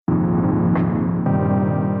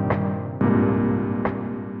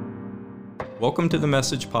Welcome to the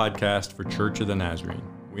Message Podcast for Church of the Nazarene.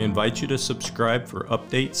 We invite you to subscribe for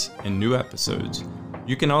updates and new episodes.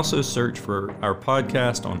 You can also search for our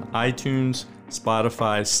podcast on iTunes,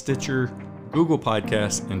 Spotify, Stitcher, Google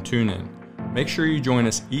Podcasts, and TuneIn. Make sure you join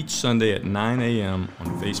us each Sunday at 9 a.m.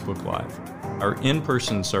 on Facebook Live. Our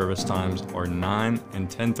in-person service times are 9 and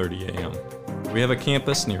 10:30 a.m. We have a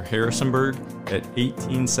campus near Harrisonburg at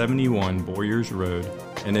 1871 Boyers Road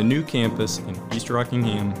and a new campus in East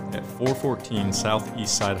Rockingham at 414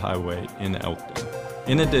 Southeast Side Highway in Elkton.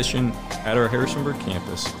 In addition, at our Harrisonburg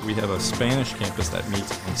campus, we have a Spanish campus that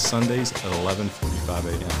meets on Sundays at 11:45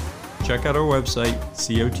 a.m. Check out our website,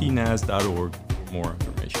 cotnaz.org, for more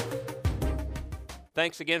information.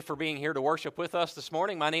 Thanks again for being here to worship with us this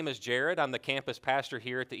morning. My name is Jared. I'm the campus pastor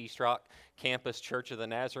here at the East Rock Campus Church of the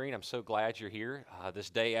Nazarene. I'm so glad you're here this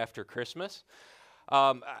day after Christmas.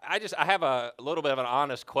 I have a little bit of an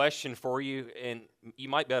honest question for you, and you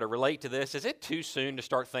might be able to relate to this. Is it too soon to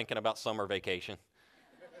start thinking about summer vacation?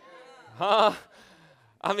 Huh?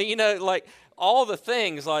 I mean, like all the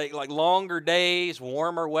things, like longer days,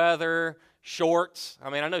 warmer weather, shorts. I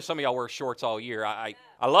mean, I know some of y'all wear shorts all year.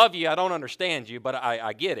 I love you. I don't understand you, but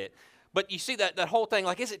I get it. But you see that whole thing,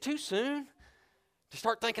 like, is it too soon to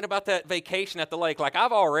start thinking about that vacation at the lake? Like,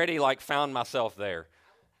 I've already, found myself there.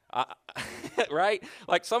 Right?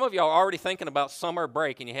 Like, some of y'all are already thinking about summer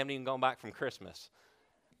break, and you haven't even gone back from Christmas.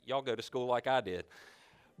 Y'all go to school like I did.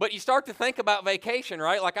 But you start to think about vacation,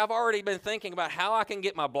 right? Like, I've already been thinking about how I can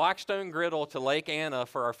get my Blackstone griddle to Lake Anna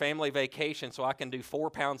for our family vacation so I can do 4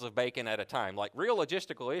 pounds of bacon at a time. Like, real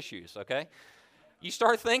logistical issues, okay? You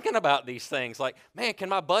start thinking about these things like, man, can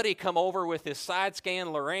my buddy come over with his side scan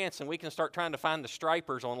Lowrance and we can start trying to find the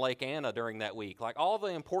stripers on Lake Anna during that week? Like, all the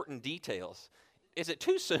important details. Is it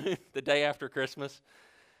too soon the day after Christmas?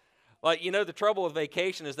 Like, the trouble with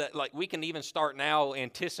vacation is that, we can even start now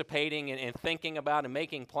anticipating and thinking about and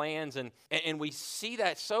making plans, and we see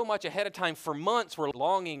that so much ahead of time. For months, we're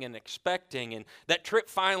longing and expecting, and that trip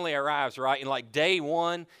finally arrives, right? And, day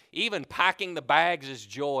one, even packing the bags is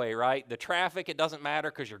joy, right? The traffic, it doesn't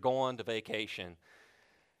matter because you're going to vacation.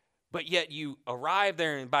 But yet you arrive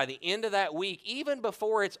there, and by the end of that week, even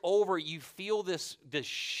before it's over, you feel this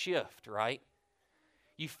shift, right?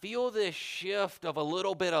 You feel this shift of a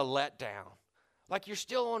little bit of letdown. Like, you're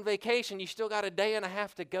still on vacation, you still got a day and a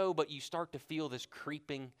half to go, but you start to feel this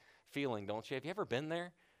creeping feeling, don't you? Have you ever been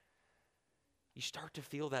there? You start to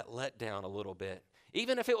feel that letdown a little bit.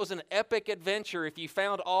 Even if it was an epic adventure, if you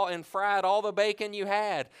found and fried all the bacon you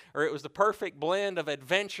had, or it was the perfect blend of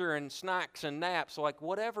adventure and snacks and naps,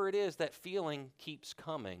 whatever it is, that feeling keeps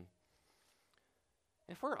coming.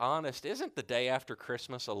 If we're honest, isn't the day after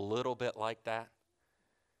Christmas a little bit like that?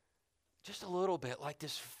 Just a little bit, like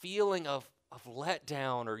this feeling of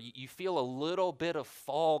letdown, or you feel a little bit of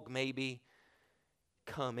fog maybe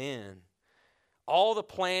come in. All the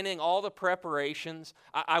planning, all the preparations.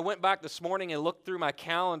 I went back this morning and looked through my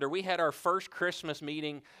calendar. We had our first Christmas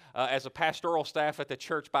meeting as a pastoral staff at the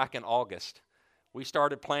church back in August. We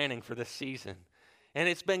started planning for this season. And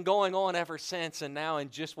it's been going on ever since, and now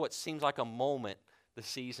in just what seems like a moment, the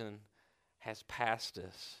season has passed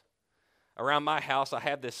us. Around my house, I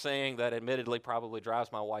have this saying that admittedly probably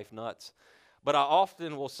drives my wife nuts. But I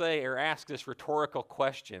often will say or ask this rhetorical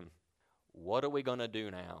question: what are we going to do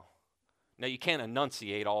now? Now, you can't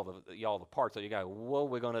enunciate all the parts, so you go, what are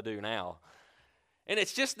we going to do now? And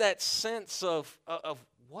it's just that sense of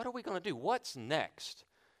what are we going to do? What's next?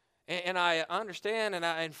 And I understand,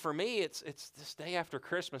 and for me, it's this day after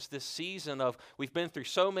Christmas, this season of we've been through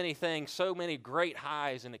so many things, so many great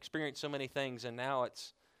highs, and experienced so many things, and now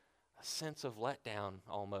it's a sense of letdown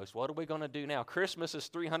almost. What are we going to do now? Christmas is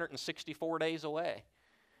 364 days away.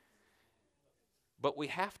 But we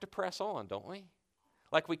have to press on, don't we?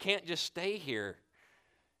 Like, we can't just stay here.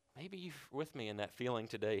 Maybe you're with me in that feeling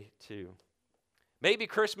today too. Maybe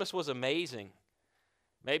Christmas was amazing.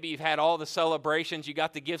 Maybe you've had all the celebrations. You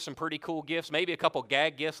got to give some pretty cool gifts. Maybe a couple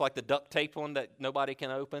gag gifts like the duct tape one that nobody can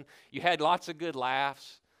open. You had lots of good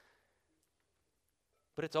laughs.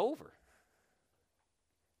 But it's over.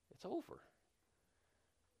 It's over.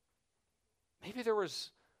 Maybe there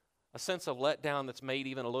was a sense of letdown that's made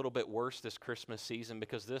even a little bit worse this Christmas season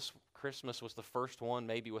because this Christmas was the first one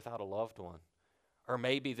maybe without a loved one. Or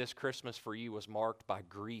maybe this Christmas for you was marked by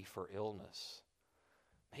grief or illness.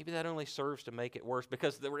 Maybe that only serves to make it worse,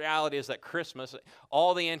 because the reality is that Christmas,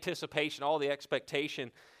 all the anticipation, all the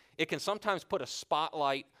expectation, it can sometimes put a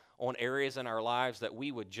spotlight on areas in our lives that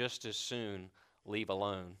we would just as soon leave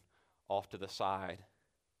alone, off to the side.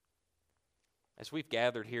 As we've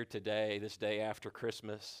gathered here today, this day after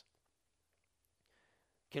Christmas,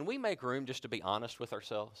 can we make room just to be honest with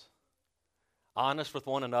ourselves? honest with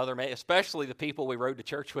one another, especially the people we rode to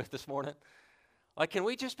church with this morning. Like, can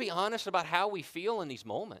we just be honest about how we feel in these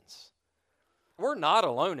moments? We're not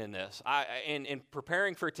alone in this. In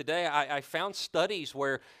preparing for today, I found studies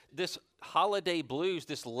where this holiday blues,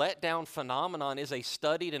 this letdown phenomenon, is a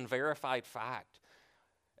studied and verified fact.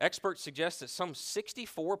 Experts suggest that some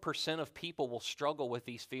 64% of people will struggle with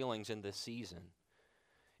these feelings in this season.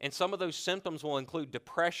 And some of those symptoms will include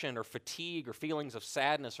depression or fatigue or feelings of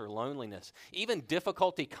sadness or loneliness, even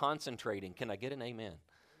difficulty concentrating. Can I get an amen?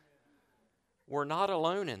 We're not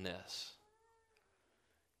alone in this.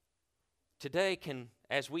 Today,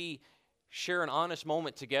 as we share an honest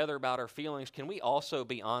moment together about our feelings, can we also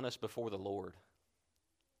be honest before the Lord?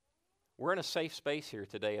 We're in a safe space here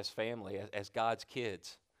today as family, as God's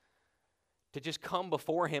kids, to just come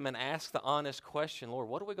before Him and ask the honest question, Lord,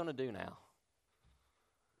 what are we going to do now?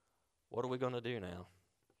 What are we going to do now?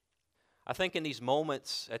 I think in these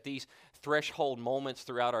moments, at these threshold moments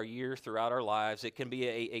throughout our years, throughout our lives, it can be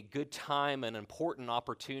a good time and important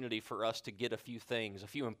opportunity for us to get a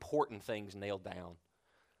few important things nailed down.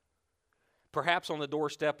 Perhaps on the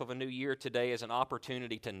doorstep of a new year today is an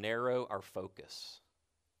opportunity to narrow our focus.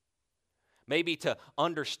 Maybe to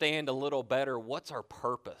understand a little better what's our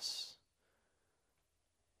purpose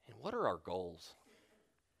and what are our goals?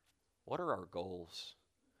 What are our goals?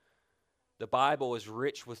 The Bible is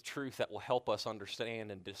rich with truth that will help us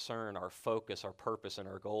understand and discern our focus, our purpose, and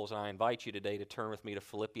our goals. And I invite you today to turn with me to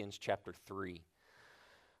Philippians chapter 3.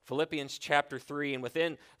 Philippians chapter 3, and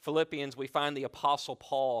within Philippians we find the Apostle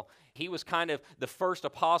Paul. He was kind of the first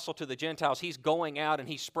apostle to the Gentiles. He's going out and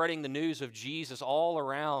he's spreading the news of Jesus all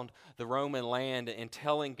around the Roman land and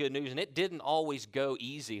telling good news. And it didn't always go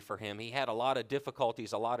easy for him. He had a lot of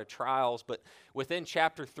difficulties, a lot of trials. But within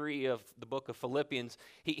chapter 3 of the book of Philippians,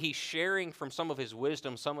 he's sharing from some of his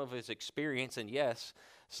wisdom, some of his experience, and yes,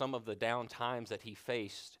 some of the down times that he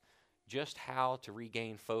faced, just how to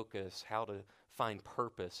regain focus, how to find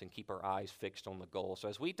purpose and keep our eyes fixed on the goal. So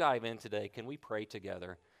as we dive in today, can we pray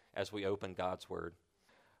together as we open God's Word?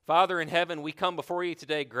 Father in heaven, we come before you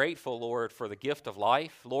today grateful, Lord, for the gift of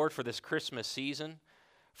life, Lord, for this Christmas season,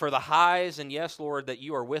 for the highs, and yes, Lord, that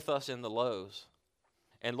you are with us in the lows.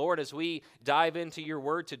 And Lord, as we dive into your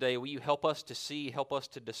Word today, will you help us to see, help us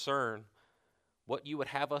to discern what you would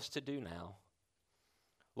have us to do now?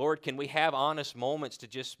 Lord, can we have honest moments to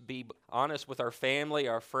just be honest with our family,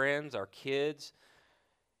 our friends, our kids,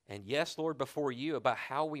 and yes, Lord, before you about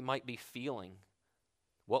how we might be feeling,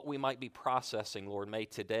 what we might be processing, Lord. May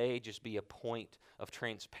today just be a point of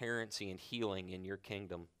transparency and healing in your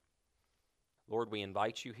kingdom. Lord, we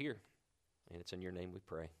invite you here, and it's in your name we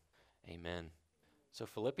pray. Amen. So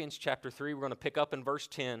Philippians chapter 3, we're going to pick up in verse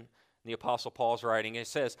 10, the Apostle Paul's writing. It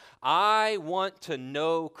says, I want to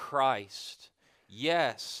know Christ.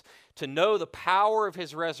 Yes, to know the power of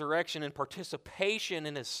his resurrection and participation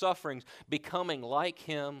in his sufferings, becoming like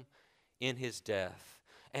him in his death,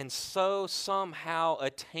 and so somehow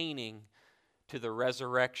attaining to the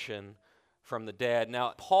resurrection from the dead.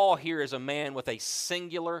 Now, Paul here is a man with a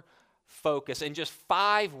singular focus. In just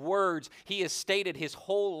 5 words, he has stated his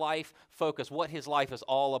whole life focus, what his life is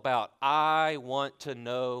all about. I want to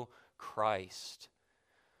know Christ.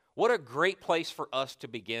 What a great place for us to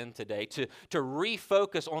begin today, to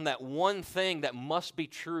refocus on that one thing that must be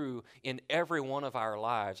true in every one of our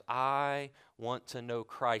lives. I want to know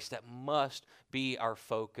Christ. That must be our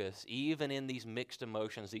focus. Even in these mixed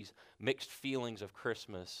emotions, these mixed feelings of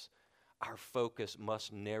Christmas, our focus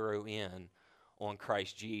must narrow in on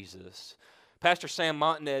Christ Jesus. Pastor Sam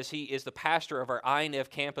Montanez, he is the pastor of our INEV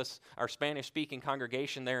campus, our Spanish-speaking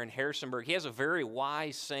congregation there in Harrisonburg. He has a very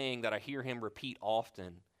wise saying that I hear him repeat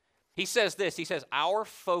often. He says this, he says, our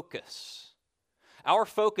focus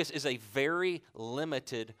is a very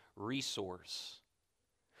limited resource.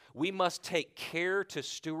 We must take care to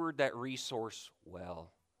steward that resource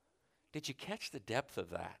well. Did you catch the depth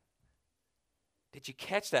of that? Did you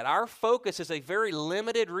catch that? Our focus is a very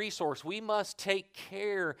limited resource. We must take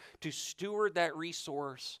care to steward that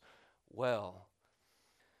resource well.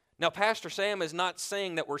 Now, Pastor Sam is not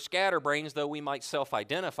saying that we're scatterbrains, though we might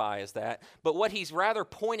self-identify as that. But what he's rather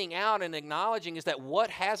pointing out and acknowledging is that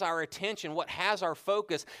what has our attention, what has our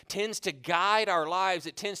focus, tends to guide our lives.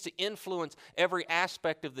 It tends to influence every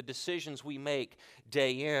aspect of the decisions we make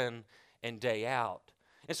day in and day out.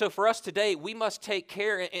 And so for us today, we must take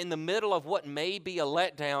care in the middle of what may be a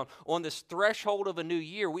letdown on this threshold of a new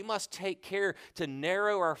year. We must take care to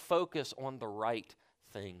narrow our focus on the right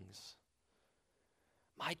things.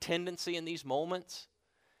 My tendency in these moments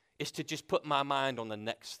is to just put my mind on the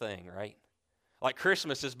next thing, right? Like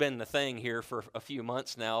Christmas has been the thing here for a few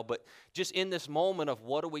months now, but just in this moment of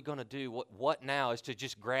what are we going to do, what now, is to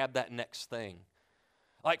just grab that next thing.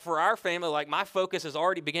 Like for our family, like my focus is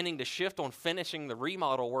already beginning to shift on finishing the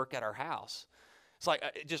remodel work at our house. It's like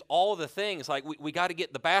just all the things, like we got to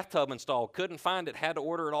get the bathtub installed, couldn't find it, had to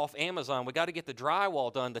order it off Amazon. We got to get the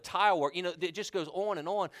drywall done, the tile work, it just goes on,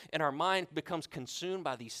 and our mind becomes consumed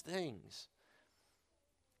by these things.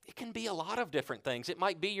 It can be a lot of different things. It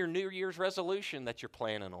might be your New Year's resolution that you're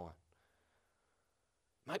planning on.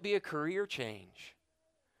 It might be a career change.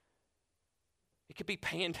 It could be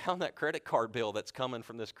paying down that credit card bill that's coming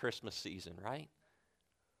from this Christmas season, right?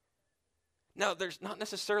 Now, there's not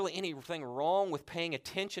necessarily anything wrong with paying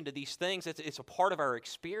attention to these things. It's a part of our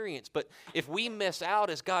experience. But if we miss out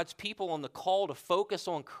as God's people on the call to focus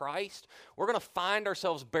on Christ, we're going to find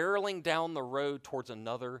ourselves barreling down the road towards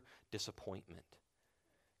another disappointment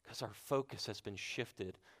because our focus has been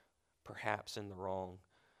shifted perhaps in the wrong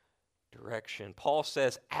direction. Paul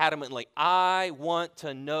says adamantly, I want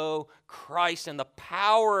to know Christ and the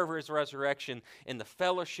power of his resurrection and the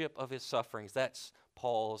fellowship of his sufferings. That's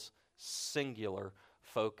Paul's singular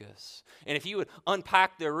focus. And if you would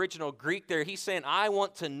unpack the original Greek there, he's saying, I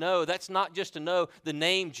want to know. That's not just to know the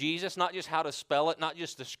name Jesus, not just how to spell it, not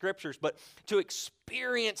just the scriptures, but to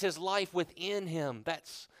experience his life within him.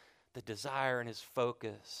 That's the desire and his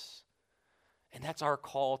focus. And that's our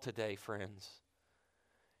call today, friends.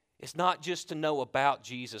 It's not just to know about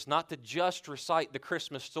Jesus, not to just recite the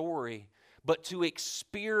Christmas story, but to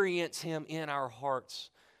experience him in our hearts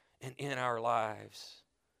and in our lives.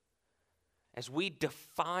 As we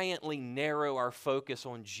defiantly narrow our focus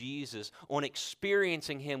on Jesus, on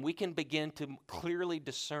experiencing him, we can begin to clearly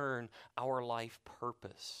discern our life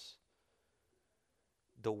purpose.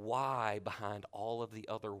 The why behind all of the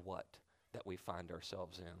other what that we find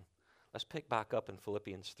ourselves in. Let's pick back up in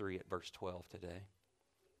Philippians 3 at verse 12 today.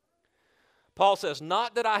 Paul says,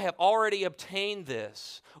 not that I have already obtained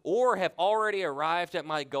this or have already arrived at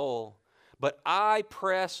my goal, but I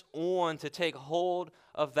press on to take hold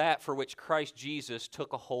of that for which Christ Jesus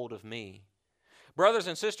took a hold of me. Brothers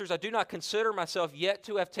and sisters, I do not consider myself yet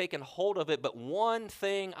to have taken hold of it, but one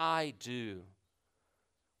thing I do,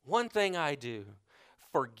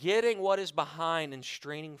 forgetting what is behind and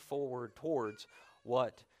straining forward towards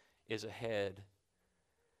what is ahead.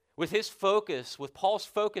 With Paul's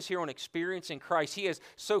focus here on experiencing Christ, he has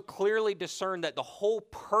so clearly discerned that the whole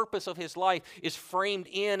purpose of his life is framed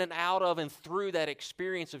in and out of and through that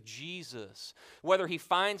experience of Jesus. Whether he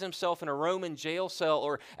finds himself in a Roman jail cell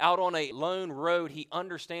or out on a lone road, he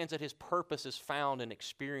understands that his purpose is found in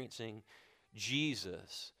experiencing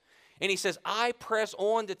Jesus. And he says, I press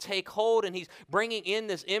on to take hold. And he's bringing in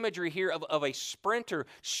this imagery here of a sprinter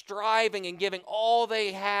striving and giving all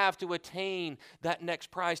they have to attain that next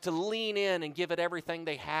prize, to lean in and give it everything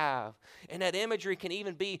they have. And that imagery can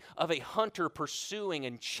even be of a hunter pursuing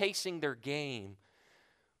and chasing their game.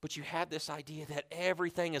 But you have this idea that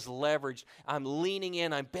everything is leveraged. I'm leaning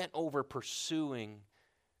in, I'm bent over pursuing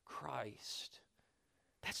Christ.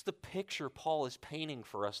 That's the picture Paul is painting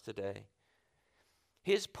for us today.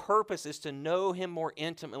 His purpose is to know him more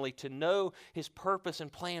intimately, to know his purpose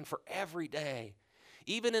and plan for every day.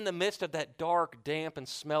 Even in the midst of that dark, damp, and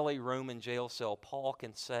smelly Roman jail cell, Paul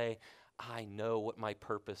can say, I know what my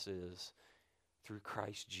purpose is through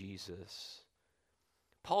Christ Jesus.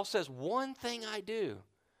 Paul says, one thing I do.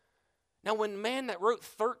 Now, when the man that wrote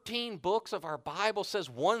 13 books of our Bible says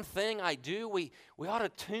one thing I do, we ought to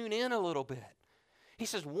tune in a little bit. He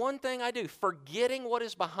says, one thing I do, forgetting what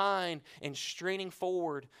is behind and straining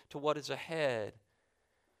forward to what is ahead.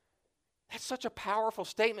 That's such a powerful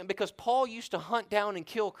statement because Paul used to hunt down and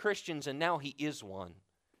kill Christians, and now he is one.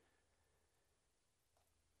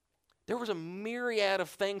 There was a myriad of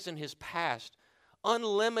things in his past,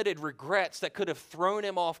 unlimited regrets that could have thrown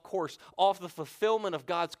him off course, off the fulfillment of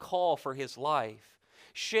God's call for his life.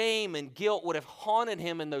 Shame and guilt would have haunted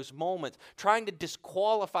him in those moments, trying to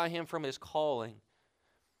disqualify him from his calling.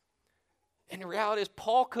 And the reality is,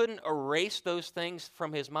 Paul couldn't erase those things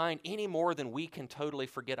from his mind any more than we can totally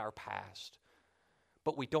forget our past.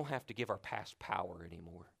 But we don't have to give our past power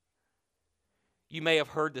anymore. You may have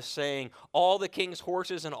heard the saying, all the king's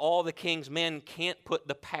horses and all the king's men can't put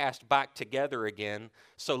the past back together again.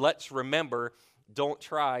 So let's remember, don't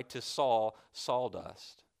try to saw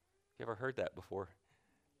sawdust. You ever heard that before?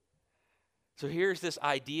 So here's this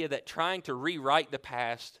idea that trying to rewrite the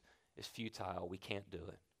past is futile. We can't do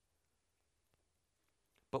it.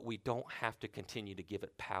 But we don't have to continue to give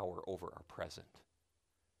it power over our present.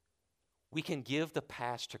 We can give the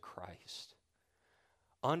past to Christ.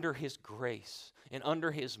 Under his grace and under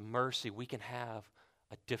his mercy, we can have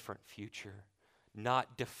a different future.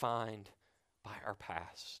 not defined by our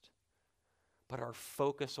past. But our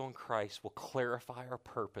focus on Christ will clarify our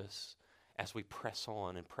purpose as we press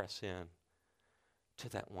on and press in to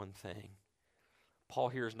that one thing. Paul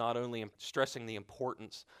here is not only stressing the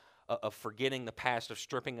importance of forgetting the past, of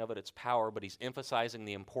stripping of it its power, but he's emphasizing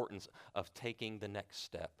the importance of taking the next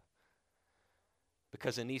step.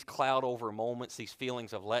 Because in these cloud over moments, these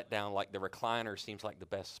feelings of letdown, like the recliner seems like the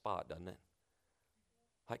best spot, doesn't it?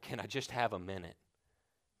 Like, can I just have a minute?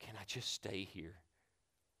 Can I just stay here?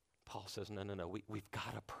 Paul says, no. We've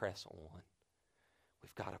got to press on.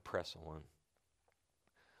 We've got to press on.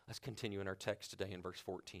 Let's continue in our text today in verse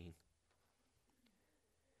 14.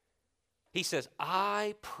 He says,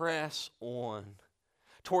 I press on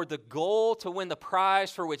toward the goal to win the prize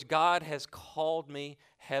for which God has called me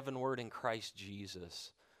heavenward in Christ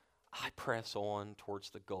Jesus. I press on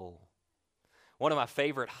towards the goal. One of my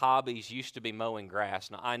favorite hobbies used to be mowing grass.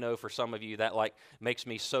 Now, I know for some of you that makes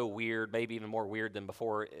me so weird, maybe even more weird than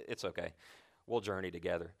before. It's okay. We'll journey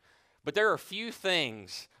together. But there are few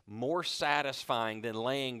things more satisfying than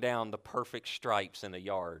laying down the perfect stripes in a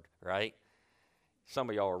yard, right? Some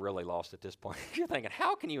of y'all are really lost at this point. You're thinking,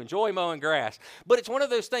 how can you enjoy mowing grass? But it's one of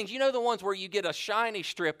those things, you know, the ones where you get a shiny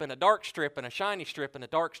strip and a dark strip and a shiny strip and a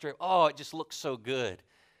dark strip. Oh, it just looks so good.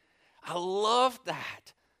 I love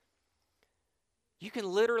that. You can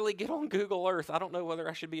literally get on Google Earth. I don't know whether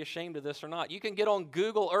I should be ashamed of this or not. You can get on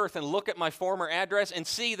Google Earth and look at my former address and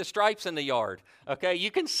see the stripes in the yard. Okay,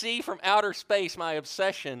 you can see from outer space my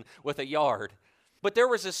obsession with a yard. But there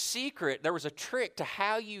was a secret, there was a trick to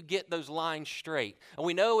how you get those lines straight. And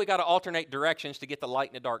we know we got to alternate directions to get the light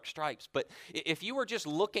and the dark stripes. But if you were just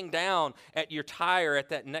looking down at your tire at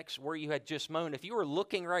that next where you had just mown, if you were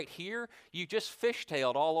looking right here, you just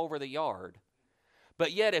fishtailed all over the yard.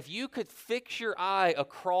 But yet, if you could fix your eye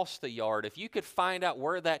across the yard, if you could find out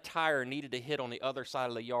where that tire needed to hit on the other side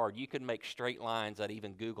of the yard, you could make straight lines that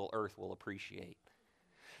even Google Earth will appreciate.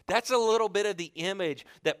 That's a little bit of the image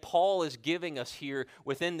that Paul is giving us here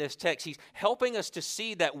within this text. He's helping us to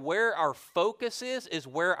see that where our focus is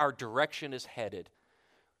where our direction is headed.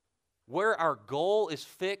 Where our goal is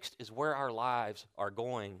fixed is where our lives are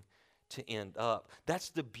going to end up. That's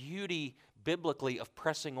the beauty biblically of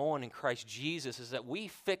pressing on in Christ Jesus, is that we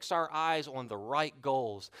fix our eyes on the right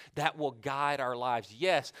goals that will guide our lives.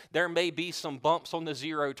 Yes, there may be some bumps on the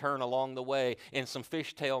zero turn along the way and some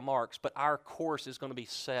fishtail marks, but our course is going to be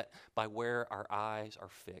set by where our eyes are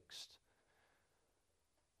fixed.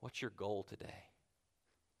 What's your goal today?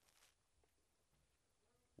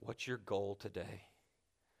 What's your goal today?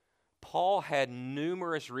 Paul had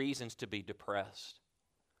numerous reasons to be depressed.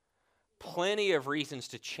 Plenty of reasons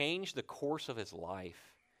to change the course of his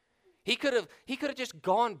life. He could have just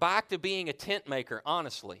gone back to being a tent maker,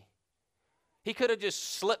 honestly. He could have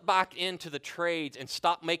just slipped back into the trades and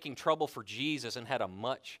stopped making trouble for Jesus and had a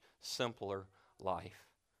much simpler life.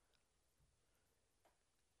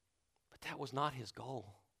 But that was not his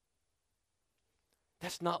goal.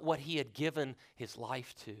 That's not what he had given his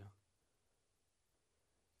life to.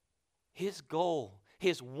 His goal,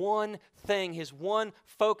 his one thing, his one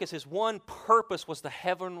focus, his one purpose was the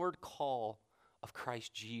heavenward call of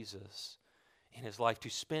Christ Jesus in his life, to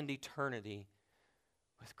spend eternity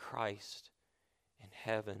with Christ in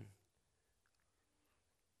heaven.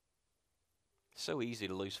 It's so easy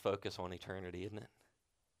to lose focus on eternity, isn't it?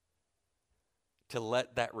 To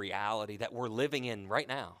let that reality that we're living in right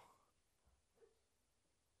now,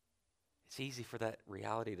 it's easy for that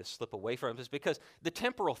reality to slip away from us because the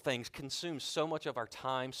temporal things consume so much of our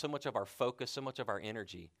time, so much of our focus, so much of our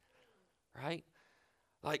energy, right?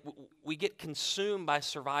 Like we get consumed by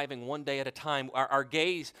surviving one day at a time. Our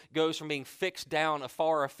gaze goes from being fixed down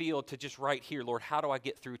afar afield to just right here. Lord, how do I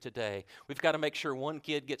get through today? We've got to make sure one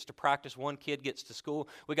kid gets to practice, one kid gets to school.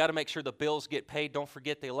 We've got to make sure the bills get paid. Don't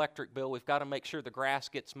forget the electric bill. We've got to make sure the grass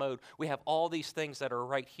gets mowed. We have all these things that are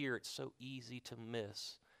right here. It's so easy to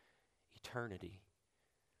miss eternity.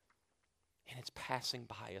 And it's passing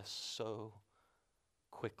by us so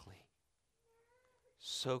quickly.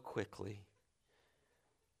 So quickly.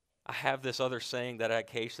 I have this other saying that I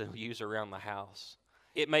occasionally use around the house.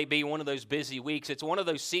 It may be one of those busy weeks. It's one of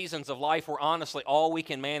those seasons of life where honestly all we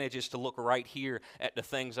can manage is to look right here at the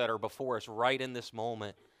things that are before us right in this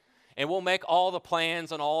moment. And we'll make all the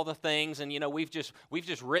plans and all the things, and we've just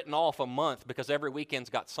written off a month because every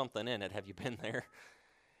weekend's got something in it. Have you been there?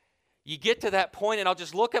 You get to that point and I'll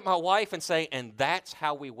just look at my wife and say, and that's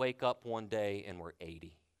how we wake up one day and we're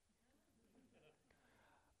 80.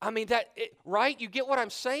 I mean, right? You get what I'm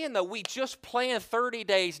saying, though? We just planned 30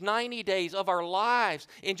 days, 90 days of our lives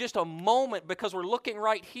in just a moment because we're looking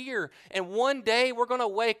right here. And one day we're going to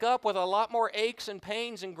wake up with a lot more aches and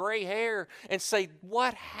pains and gray hair and say,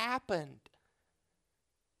 what happened?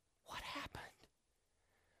 What happened?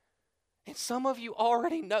 And some of you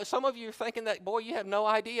already know. Some of you are thinking that, boy, you have no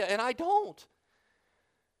idea, and I don't.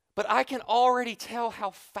 But I can already tell how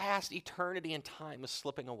fast eternity and time is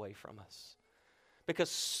slipping away from us.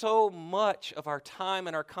 Because so much of our time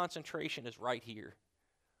and our concentration is right here.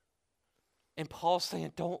 And Paul's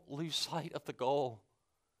saying, don't lose sight of the goal.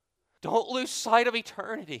 Don't lose sight of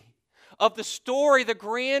eternity, of the story, the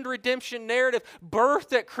grand redemption narrative,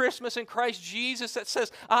 birthed at Christmas in Christ Jesus that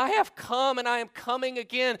says, I have come and I am coming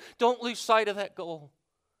again. Don't lose sight of that goal.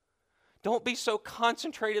 Don't be so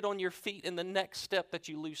concentrated on your feet in the next step that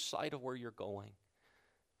you lose sight of where you're going,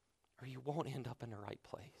 or you won't end up in the right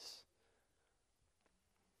place.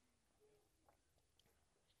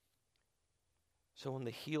 So on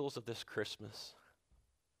the heels of this Christmas,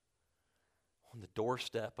 on the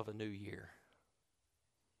doorstep of a new year,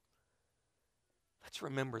 let's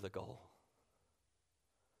remember the goal.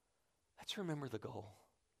 Let's remember the goal.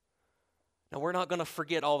 Now, we're not going to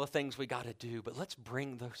forget all the things we got to do, but let's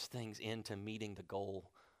bring those things into meeting the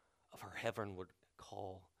goal of our heavenward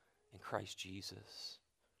call in Christ Jesus.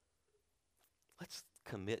 Let's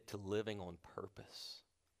commit to living on purpose.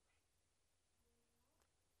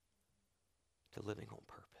 To living on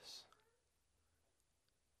purpose.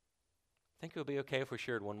 Think it would be okay if we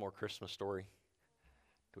shared one more Christmas story?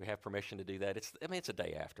 Do we have permission to do that? It's a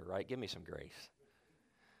day after, right? Give me some grace.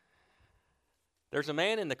 There's a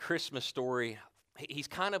man in the Christmas story. He's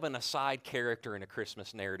kind of an aside character in a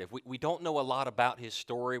Christmas narrative. We don't know a lot about his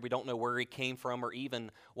story. We don't know where he came from or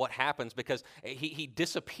even what happens because he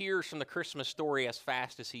disappears from the Christmas story as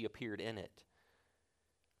fast as he appeared in it.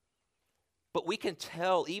 But we can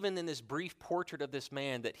tell, even in this brief portrait of this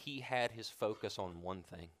man, that he had his focus on one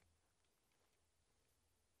thing.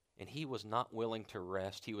 And he was not willing to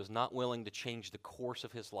rest. He was not willing to change the course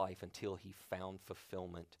of his life until he found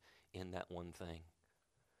fulfillment in that one thing.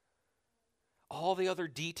 All the other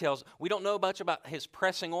details, we don't know much about his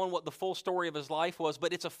pressing on, what the full story of his life was,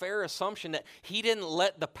 but it's a fair assumption that he didn't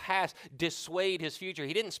let the past dissuade his future.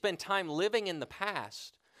 He didn't spend time living in the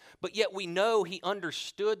past. But yet we know he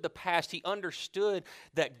understood the past. He understood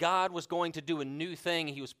that God was going to do a new thing.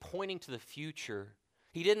 He was pointing to the future.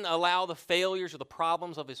 He didn't allow the failures or the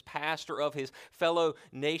problems of his past or of his fellow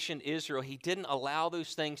nation Israel. He didn't allow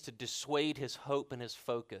those things to dissuade his hope and his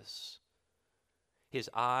focus. His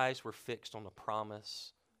eyes were fixed on the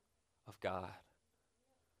promise of God.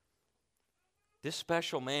 This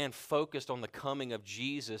special man focused on the coming of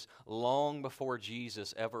Jesus long before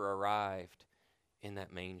Jesus ever arrived in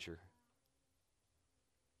that manger.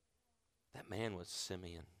 That man was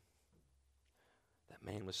Simeon. That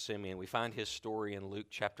man was Simeon. We find his story in Luke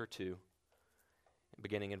chapter 2,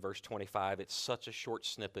 beginning in verse 25. It's such a short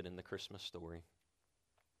snippet in the Christmas story.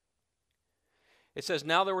 It says,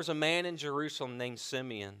 now there was a man in Jerusalem named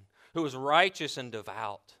Simeon who was righteous and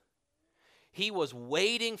devout. He was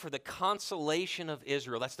waiting for the consolation of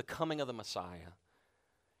Israel. That's the coming of the Messiah.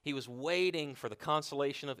 He was waiting for the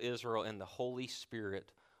consolation of Israel, and the Holy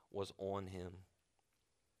Spirit was on him.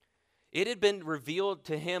 It had been revealed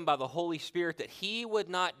to him by the Holy Spirit that he would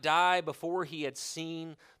not die before he had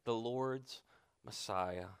seen the Lord's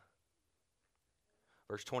Messiah.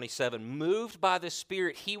 Verse 27, moved by the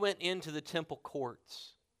Spirit, he went into the temple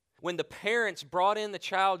courts. When the parents brought in the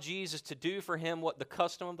child Jesus to do for him what the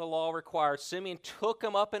custom of the law required, Simeon took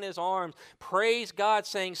him up in his arms, praised God,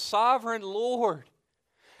 saying, Sovereign Lord,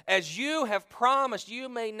 as you have promised, you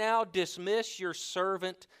may now dismiss your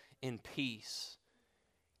servant in peace.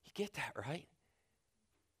 You get that, right?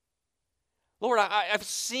 Lord, I've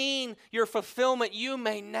seen your fulfillment. You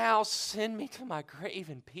may now send me to my grave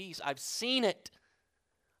in peace. I've seen it.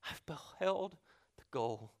 I've beheld the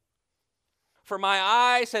goal. For my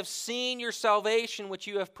eyes have seen your salvation, which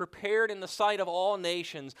you have prepared in the sight of all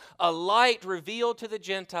nations, a light revealed to the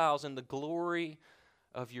Gentiles and the glory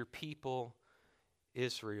of your people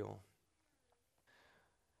Israel.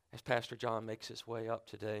 As Pastor John makes his way up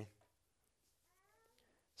today,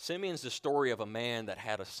 Simeon's the story of a man that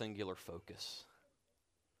had a singular focus.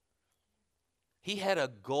 He had a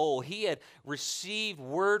goal. He had received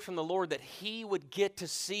word from the Lord that he would get to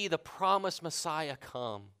see the promised Messiah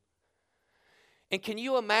come. And can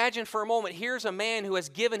you imagine for a moment, here's a man who has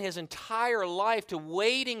given his entire life to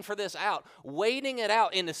waiting for this out, waiting it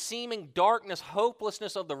out in the seeming darkness,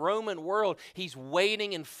 hopelessness of the Roman world. He's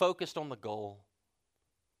waiting and focused on the goal.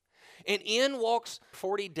 And in walks a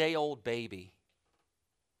 40-day-old baby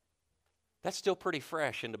That's still pretty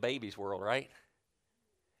fresh in the baby's world, right?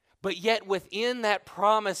 But yet within that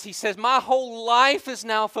promise, he says, my whole life is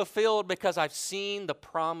now fulfilled because I've seen the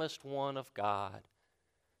promised one of God.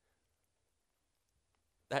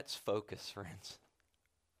 That's focus, friends.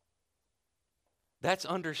 That's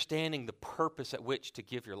understanding the purpose at which to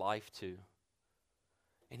give your life to.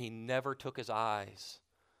 And he never took his eyes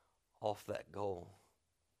off that goal.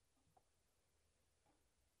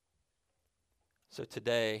 So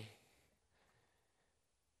today,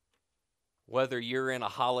 whether you're in a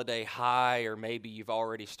holiday high or maybe you've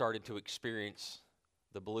already started to experience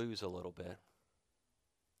the blues a little bit,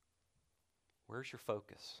 where's your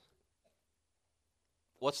focus?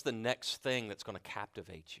 What's the next thing that's going to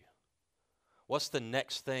captivate you? What's the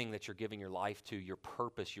next thing that you're giving your life to, your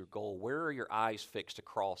purpose, your goal? Where are your eyes fixed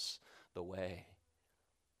across the way?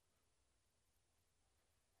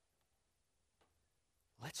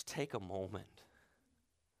 Let's take a moment.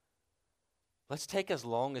 Let's take as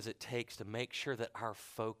long as it takes to make sure that our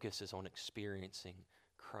focus is on experiencing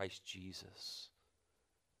Christ Jesus.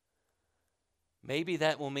 Maybe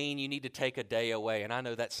that will mean you need to take a day away, and I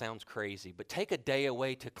know that sounds crazy, but take a day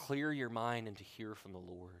away to clear your mind and to hear from the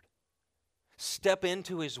Lord. Step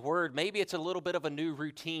into His Word. Maybe it's a little bit of a new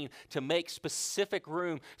routine to make specific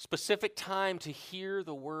room, specific time to hear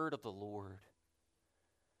the Word of the Lord.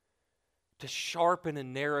 To sharpen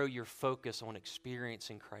and narrow your focus on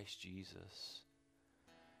experiencing Christ Jesus.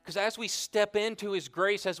 Because as we step into His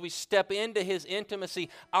grace, as we step into His intimacy,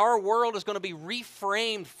 our world is going to be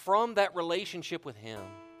reframed from that relationship with Him.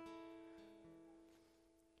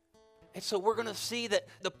 And so we're going to see that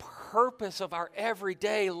the purpose of our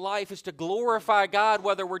everyday life is to glorify God,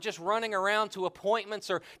 whether we're just running around to appointments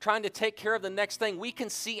or trying to take care of the next thing. We can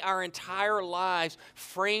see our entire lives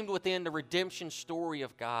framed within the redemption story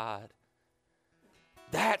of God.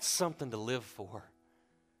 That's something to live for.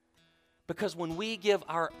 Because when we give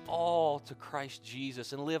our all to Christ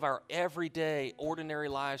Jesus and live our everyday, ordinary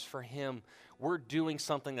lives for Him, we're doing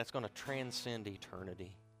something that's going to transcend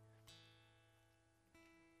eternity.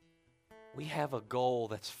 We have a goal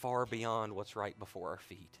that's far beyond what's right before our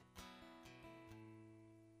feet.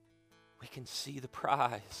 We can see the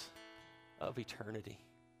prize of eternity,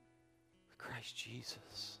 Christ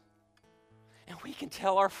Jesus. And we can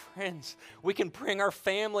tell our friends, we can bring our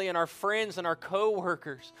family and our friends and our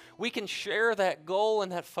co-workers. We can share that goal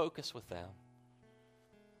and that focus with them.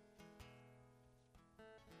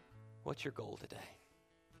 What's your goal today?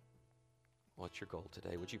 What's your goal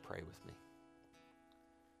today? Would you pray with me?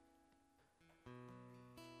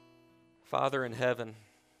 Father in heaven,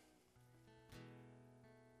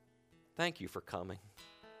 thank you for coming.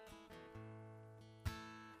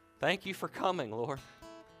 Thank you for coming, Lord.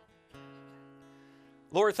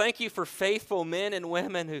 Lord, thank you for faithful men and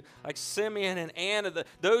women who, like Simeon and Anna,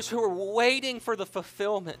 those who are waiting for the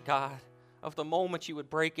fulfillment, God, of the moment you would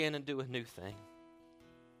break in and do a new thing.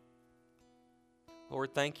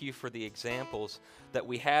 Lord, thank you for the examples that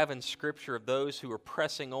we have in Scripture of those who are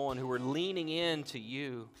pressing on, who are leaning into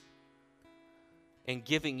you and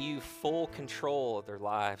giving you full control of their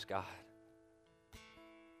lives, God.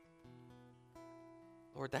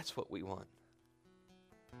 Lord, that's what we want.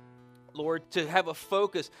 Lord, to have a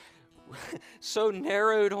focus so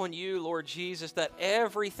narrowed on you, Lord Jesus, that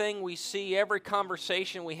everything we see, every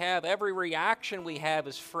conversation we have, every reaction we have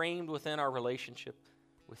is framed within our relationship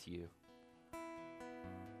with you.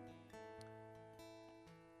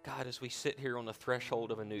 God, as we sit here on the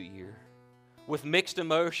threshold of a new year, with mixed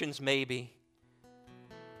emotions maybe,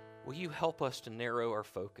 will you help us to narrow our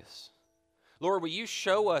focus? Lord, will you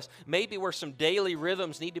show us maybe where some daily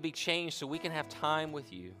rhythms need to be changed so we can have time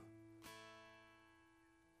with you?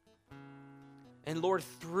 And Lord,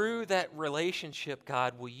 through that relationship,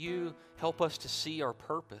 God, will you help us to see our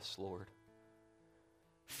purpose, Lord?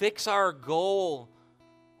 Fix our goal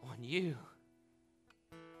on you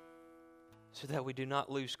so that we do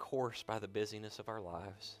not lose course by the busyness of our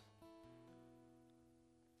lives.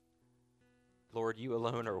 Lord, you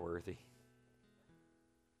alone are worthy.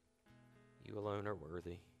 You alone are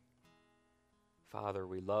worthy. Father,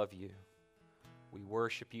 we love you. We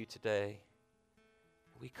worship you today.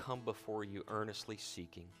 We come before you earnestly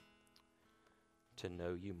seeking to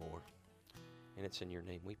know you more. And it's in your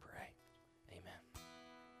name we pray. Amen.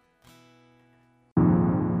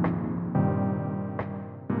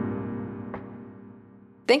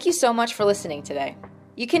 Thank you so much for listening today.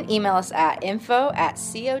 You can email us at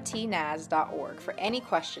info@cotnaz.org for any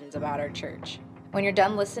questions about our church. When you're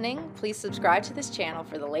done listening, please subscribe to this channel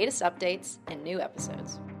for the latest updates and new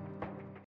episodes.